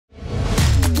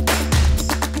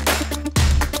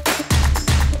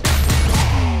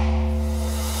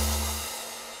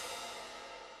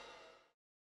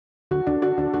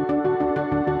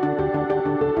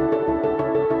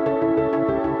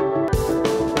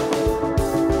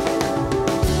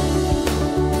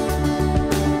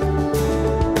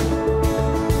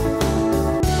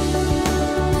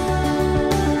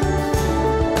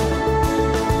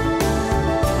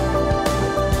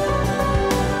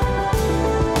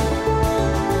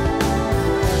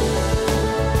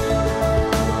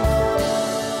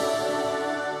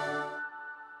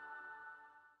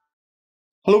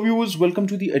Hello viewers, welcome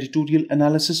to the Editorial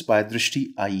Analysis by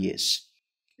Drishti IAS.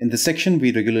 In this section,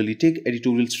 we regularly take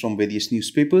editorials from various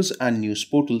newspapers and news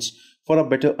portals for a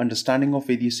better understanding of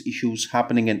various issues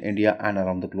happening in India and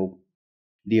around the globe.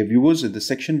 Dear viewers, in this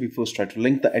section, we first try to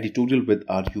link the editorial with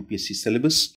our UPSC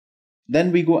syllabus.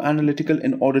 Then we go analytical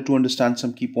in order to understand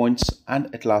some key points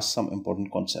and at last some important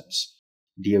concepts.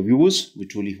 Dear viewers, we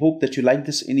truly hope that you like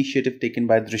this initiative taken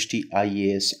by Drishti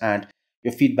IAS and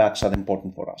your feedbacks are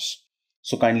important for us.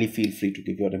 So kindly feel free to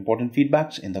give your important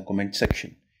feedbacks in the comment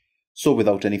section. So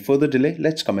without any further delay,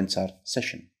 let's commence our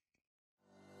session.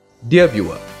 Dear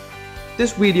viewer,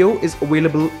 this video is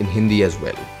available in Hindi as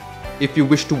well. If you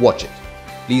wish to watch it,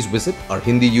 please visit our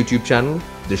Hindi YouTube channel,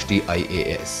 Drishti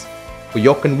IAS. For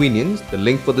your convenience, the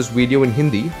link for this video in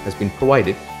Hindi has been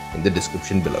provided in the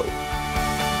description below.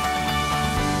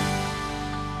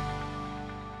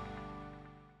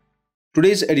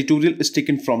 Today's editorial is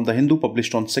taken from The Hindu,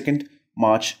 published on 2nd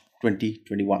March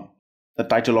 2021. The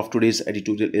title of today's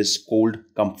editorial is Cold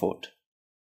Comfort.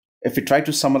 If we try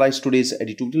to summarize today's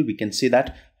editorial, we can say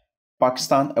that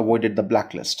Pakistan avoided the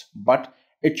blacklist, but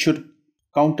it should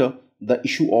counter the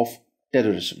issue of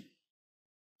terrorism.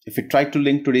 If we try to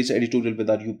link today's editorial with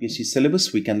our UPSC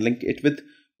syllabus, we can link it with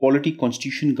polity,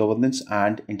 constitution, governance,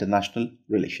 and international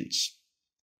relations.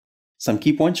 Some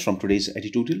key points from today's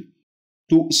editorial.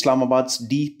 To Islamabad's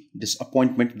deep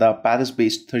disappointment, the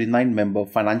Paris-based 39-member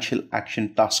Financial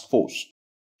Action Task Force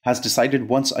has decided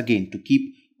once again to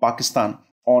keep Pakistan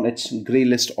on its grey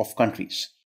list of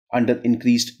countries under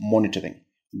increased monitoring,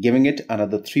 giving it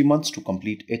another 3 months to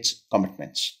complete its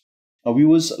commitments. Now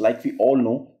viewers, like we all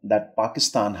know that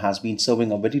Pakistan has been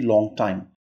serving a very long time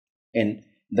in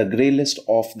the grey list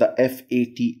of the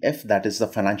FATF, that is the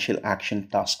Financial Action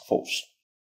Task Force.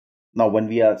 Now, when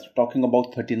we are talking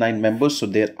about 39 members, so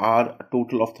there are a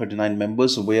total of 39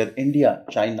 members where India,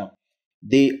 China,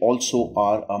 they also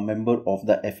are a member of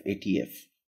the FATF.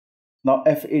 Now,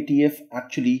 FATF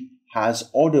actually has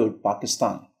ordered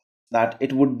Pakistan that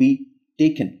it would be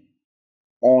taken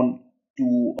on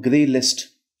to grey list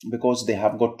because they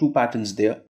have got two patterns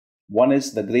there. One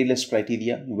is the grey list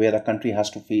criteria where a country has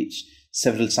to face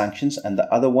several sanctions, and the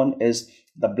other one is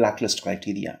the blacklist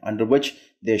criteria under which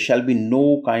there shall be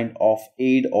no kind of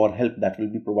aid or help that will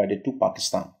be provided to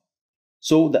Pakistan.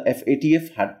 So the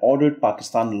FATF had ordered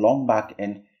Pakistan long back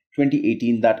in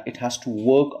 2018 that it has to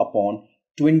work upon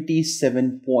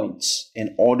 27 points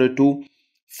in order to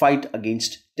fight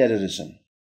against terrorism.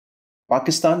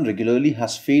 Pakistan regularly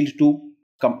has failed to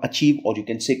achieve, or you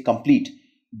can say complete,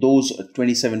 those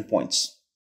 27 points.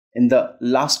 In the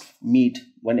last meet,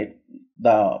 when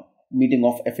the meeting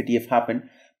of FATF happened,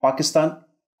 Pakistan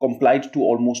complied to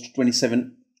almost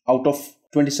 27 out of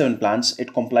 27 plans.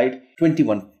 It complied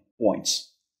 21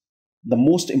 points. The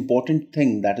most important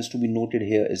thing that is to be noted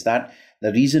here is that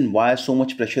the reason why so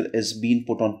much pressure is being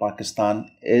put on Pakistan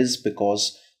is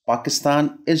because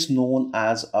Pakistan is known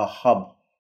as a hub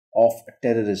of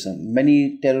terrorism.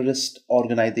 Many terrorist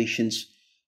organizations,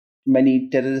 many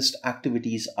terrorist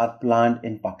activities are planned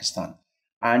in Pakistan,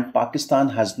 and Pakistan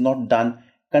has not done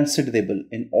considerable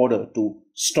in order to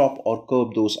stop or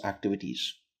curb those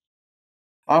activities.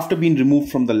 After being removed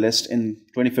from the list in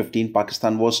 2015,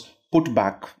 Pakistan was put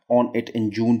back on it in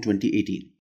June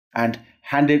 2018 and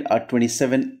handed a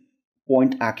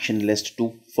 27-point action list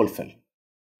to fulfill.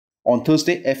 On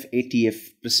Thursday,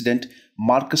 FATF President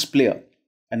Marcus Player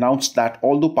announced that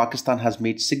although Pakistan has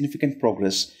made significant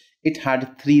progress, it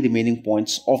had 3 remaining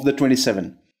points of the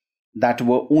 27 that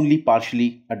were only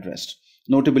partially addressed,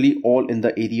 notably all in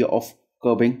the area of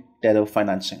curbing terror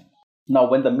financing. Now,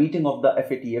 when the meeting of the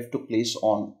FATF took place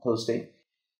on Thursday,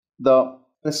 the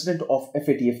president of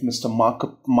FATF, Mr.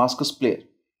 Marcus Player,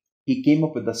 he came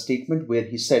up with a statement where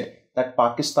he said that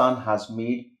Pakistan has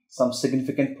made some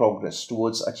significant progress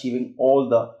towards achieving all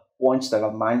the points that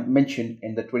are mentioned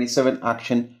in the 27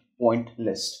 action point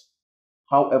list.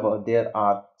 However, there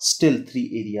are still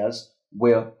 3 areas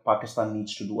where Pakistan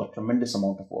needs to do a tremendous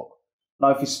amount of work. Now,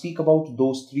 if we speak about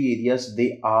those 3 areas,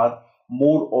 they are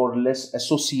more or less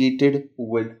associated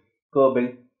with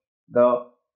curbing the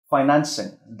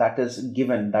financing that is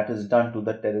given, that is done to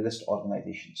the terrorist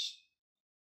organizations.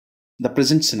 The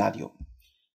present scenario.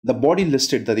 The body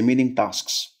listed the remaining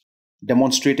tasks,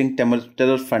 demonstrating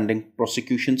terror funding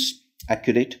prosecutions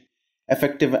accurate,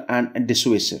 effective and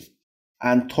dissuasive,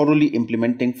 and thoroughly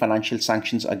implementing financial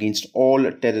sanctions against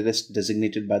all terrorists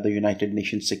designated by the United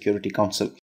Nations Security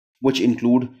Council, which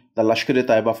include the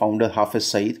Lashkar-e-Taiba founder Hafiz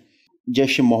Saeed,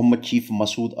 Jaish-e-Mohammed chief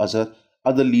Masood Azhar,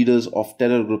 other leaders of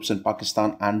terror groups in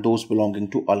Pakistan, and those belonging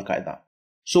to Al-Qaeda.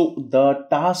 So the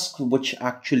tasks which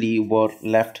actually were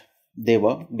left, they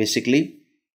were basically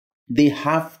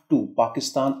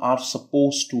Pakistan are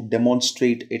supposed to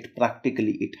demonstrate it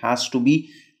practically. It has to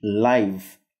be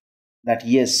live. That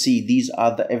yes, see, these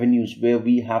are the avenues where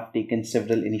we have taken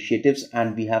several initiatives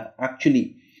and we have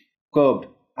actually curbed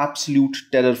absolute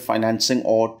terror financing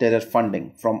or terror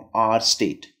funding from our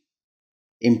state.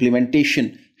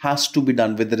 Implementation has to be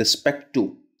done with respect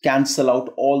to cancel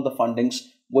out all the fundings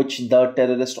which the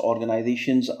terrorist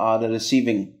organizations are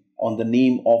receiving on the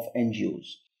name of NGOs.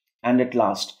 And at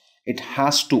last, it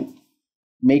has to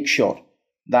make sure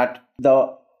that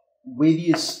the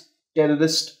various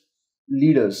terrorist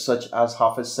leaders such as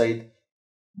Hafiz Saeed,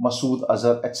 Masood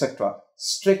Azhar, etc.,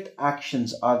 strict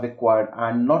actions are required,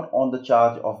 and not on the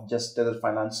charge of just terror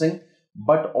financing,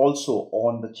 but also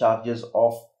on the charges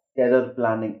of terror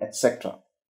planning, etc.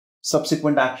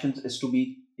 Subsequent actions is to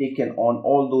be taken on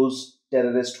all those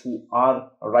terrorists who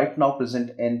are right now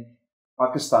present in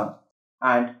Pakistan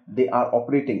and they are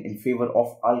operating in favor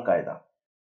of Al-Qaeda.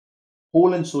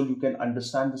 Whole and soul, you can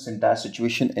understand this entire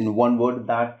situation in one word,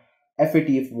 that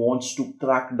FATF wants to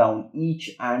crack down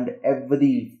each and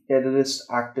every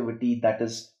terrorist activity that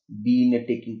is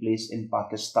taking place in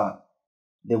Pakistan.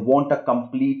 They want a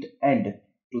complete end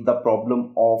to the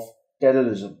problem of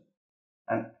terrorism.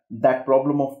 And that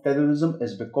problem of terrorism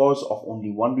is because of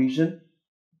only one reason.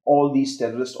 All these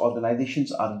terrorist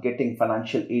organizations are getting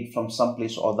financial aid from some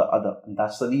place or the other. And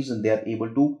that's the reason they are able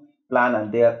to plan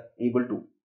and they are able to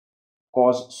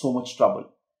cause so much trouble.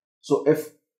 So if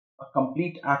a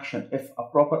complete action, if a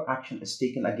proper action is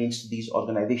taken against these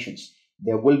organizations,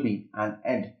 there will be an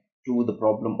end to the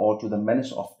problem or to the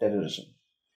menace of terrorism.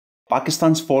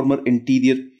 Pakistan's former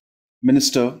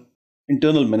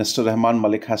Internal Minister Rahman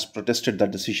Malik has protested that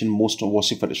decision most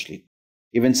vociferously,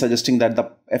 even suggesting that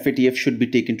the FATF should be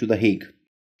taken to The Hague,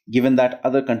 given that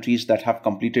other countries that have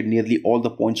completed nearly all the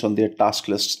points on their task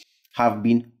lists have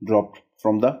been dropped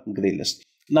from the grey list.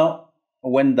 Now,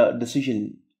 when the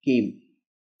decision came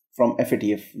from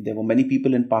FATF, there were many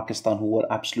people in Pakistan who were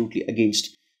absolutely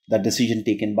against the decision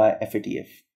taken by FATF.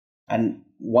 And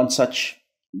one such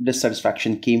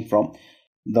dissatisfaction came from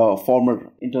the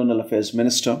former Internal Affairs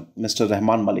Minister, Mr.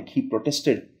 Rahman Malik. He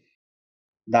protested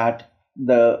that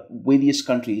the various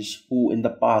countries who in the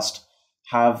past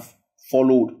have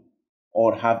followed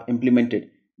or have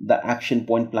implemented the action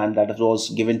point plan that was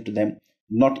given to them,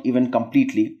 not even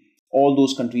completely, all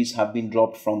those countries have been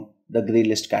dropped from the grey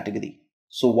list category.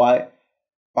 So why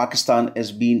Pakistan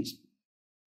is being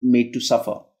made to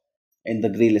suffer in the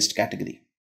grey list category?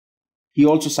 He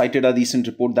also cited a recent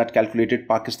report that calculated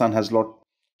Pakistan has lost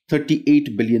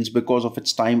 38 billions because of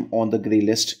its time on the grey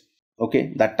list.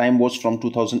 Okay, that time was from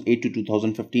 2008 to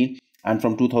 2015 and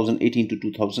from 2018 to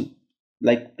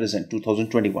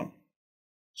 2021.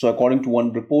 So according to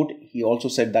one report, he also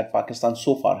said that Pakistan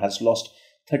so far has lost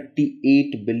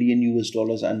 38 billion US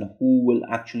dollars, and who will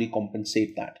actually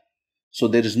compensate that? So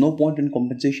there is no point in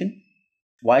compensation.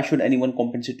 Why should anyone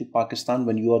compensate to Pakistan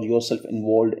when you are yourself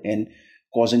involved in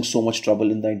causing so much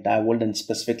trouble in the entire world and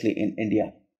specifically in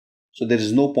India? So there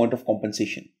is no point of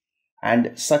compensation.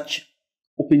 And such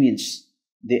opinions,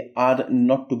 they are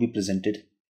not to be presented.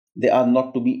 They are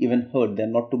not to be even heard. They are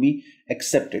not to be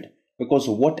accepted, because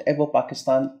whatever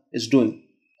Pakistan is doing,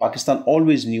 Pakistan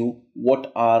always knew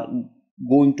what are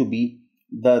going to be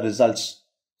the results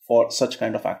for such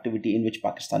kind of activity in which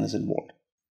Pakistan is involved.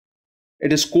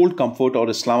 It is cold comfort or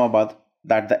Islamabad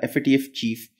that the FATF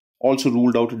chief also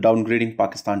ruled out downgrading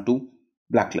Pakistan to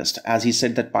blacklist, as he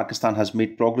said that Pakistan has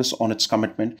made progress on its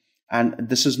commitment and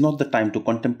this is not the time to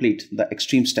contemplate the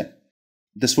extreme step.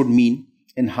 This would mean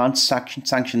enhanced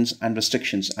sanctions and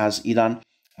restrictions as Iran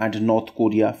and North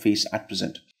Korea face at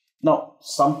present. Now,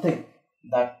 something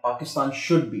that Pakistan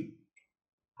should be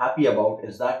happy about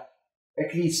is that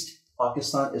at least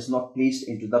Pakistan is not placed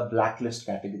into the blacklist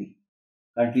category.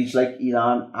 Countries like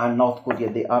Iran and North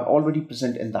Korea, they are already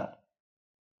present in that.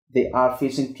 They are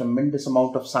facing tremendous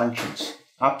amount of sanctions,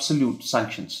 absolute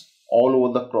sanctions all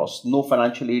over the cross. No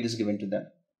financial aid is given to them.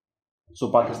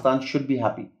 So Pakistan should be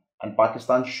happy, and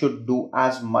Pakistan should do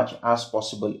as much as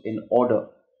possible in order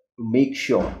to make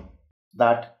sure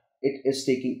that it is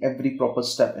taking every proper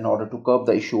step in order to curb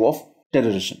the issue of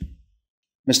terrorism.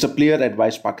 Mr. Player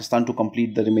advised Pakistan to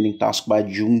complete the remaining task by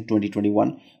June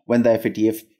 2021, when the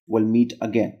FATF will meet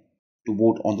again to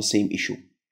vote on the same issue.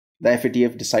 The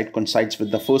FATF coincides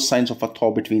with the first signs of a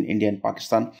thaw between India and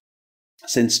Pakistan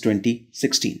since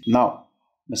 2016. Now,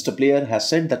 Mr. Player has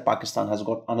said that Pakistan has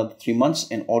got another 3 months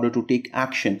in order to take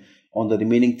action on the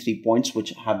remaining 3 points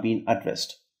which have been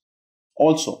addressed.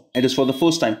 Also, it is for the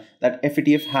first time that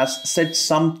FATF has said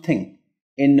something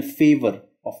in favor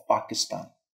of Pakistan.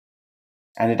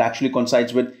 And it actually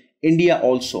coincides with India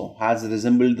also has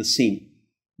resembled the same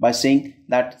by saying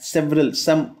that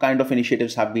some kind of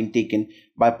initiatives have been taken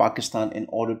by Pakistan in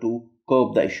order to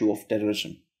curb the issue of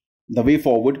terrorism. The way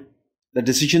forward, the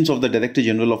decisions of the Director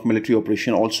General of Military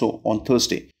Operation also on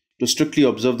Thursday to strictly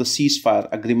observe the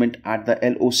ceasefire agreement at the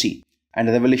LOC and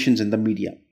revelations in the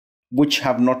media, which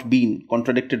have not been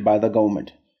contradicted by the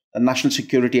government. The National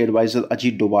Security Advisor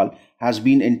Ajit Doval has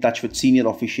been in touch with senior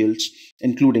officials,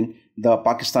 including the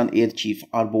Pakistan Air Chief,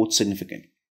 are both significant.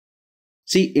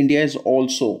 See, India is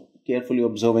also carefully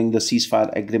observing the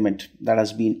ceasefire agreement that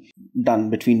has been done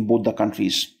between both the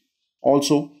countries.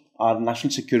 Also, our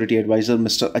National Security Advisor,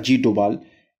 Mr. Ajit Doval,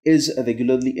 is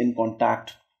regularly in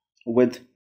contact with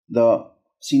the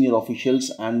senior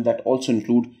officials, and that also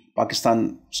include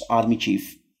Pakistan's Army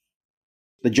Chief.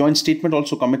 The joint statement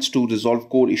also commits to resolve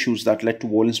core issues that led to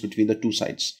violence between the two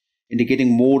sides, indicating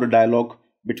more dialogue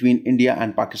between India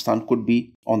and Pakistan could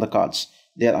be on the cards.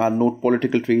 There are no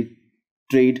political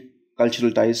trade,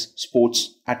 cultural ties,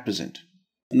 sports at present.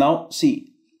 Now,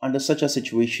 see, under such a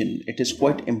situation, it is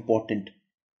quite important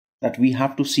that we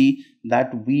have to see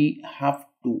that we have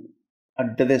to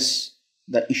address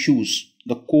the issues,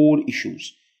 the core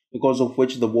issues, because of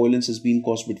which the violence is being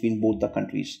caused between both the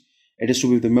countries. It is to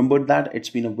be remembered that it's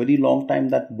been a very long time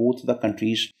that both the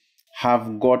countries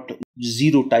have got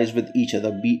zero ties with each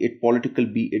other, be it political,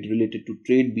 be it related to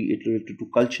trade, be it related to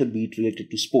culture, be it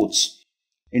related to sports.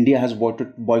 India has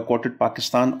boycotted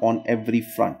Pakistan on every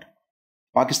front.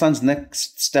 Pakistan's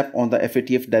next step on the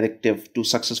FATF directive to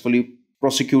successfully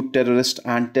prosecute terrorist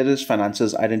and terrorist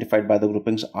finances identified by the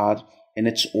groupings are in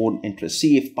its own interest.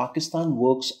 See, if Pakistan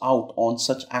works out on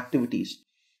such activities,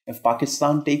 if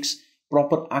Pakistan takes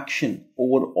proper action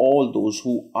over all those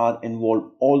who are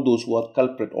involved, all those who are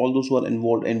culprit, all those who are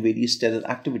involved in various terror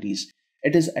activities,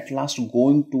 it is at last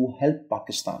going to help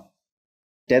Pakistan.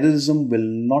 Terrorism will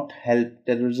not help,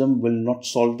 terrorism will not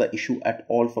solve the issue at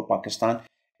all for Pakistan.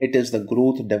 It is the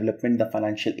growth, development, the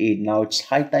financial aid. Now it's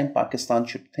high time Pakistan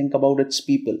should think about its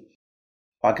people.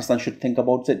 Pakistan should think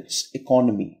about its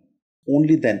economy.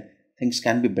 Only then things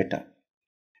can be better.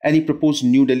 Any proposed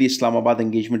New Delhi-Islamabad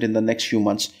engagement in the next few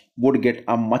months would get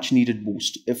a much needed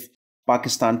boost if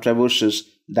Pakistan traverses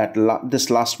this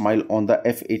last mile on the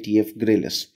FATF grey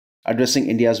list, addressing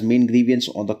India's main grievance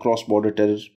on the cross-border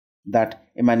terror that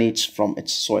emanates from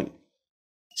its soil.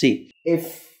 See,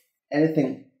 if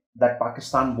anything that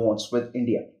Pakistan wants with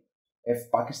India,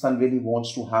 if Pakistan really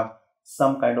wants to have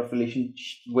some kind of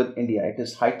relationship with India, it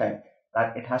is high time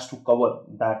that it has to cover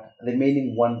that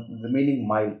remaining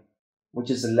mile which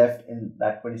is left in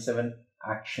that 27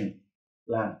 action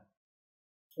plan.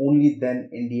 Only then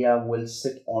India will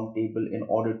sit on table in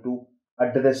order to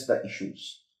address the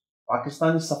issues.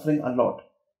 Pakistan is suffering a lot.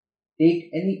 Take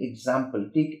any example,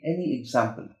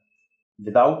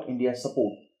 without India's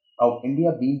support, now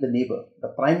India being the neighbor, the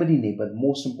primary neighbor,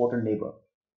 most important neighbor,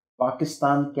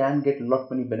 Pakistan can get a lot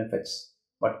many benefits,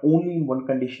 but only in one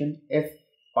condition: if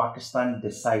Pakistan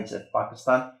decides, if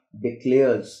Pakistan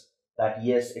declares that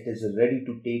yes, it is ready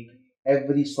to take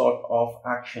every sort of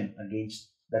action against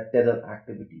the terror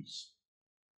activities.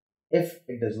 If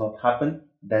it does not happen,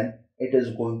 then it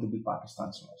is going to be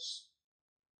Pakistan's loss.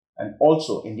 And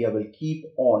also, India will keep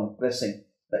on pressing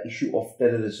the issue of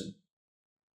terrorism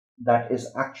that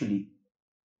is actually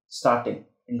starting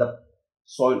in the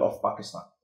soil of Pakistan.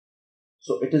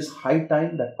 So it is high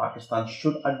time that Pakistan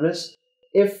should address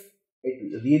if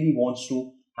it really wants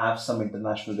to have some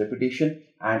international reputation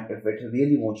and if it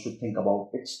really wants to think about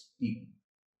its people.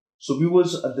 So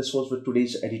viewers, this was with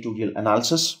today's editorial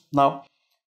analysis. Now,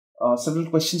 several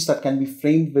questions that can be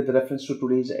framed with reference to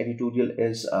today's editorial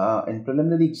is in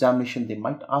preliminary examination, they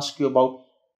might ask you about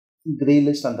grey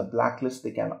list and the black list.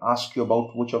 They can ask you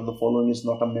about which of the following is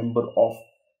not a member of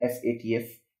FATF,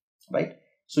 right?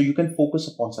 So you can focus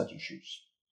upon such issues.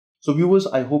 So viewers,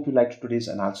 I hope you liked today's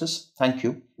analysis. Thank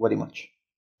you very much.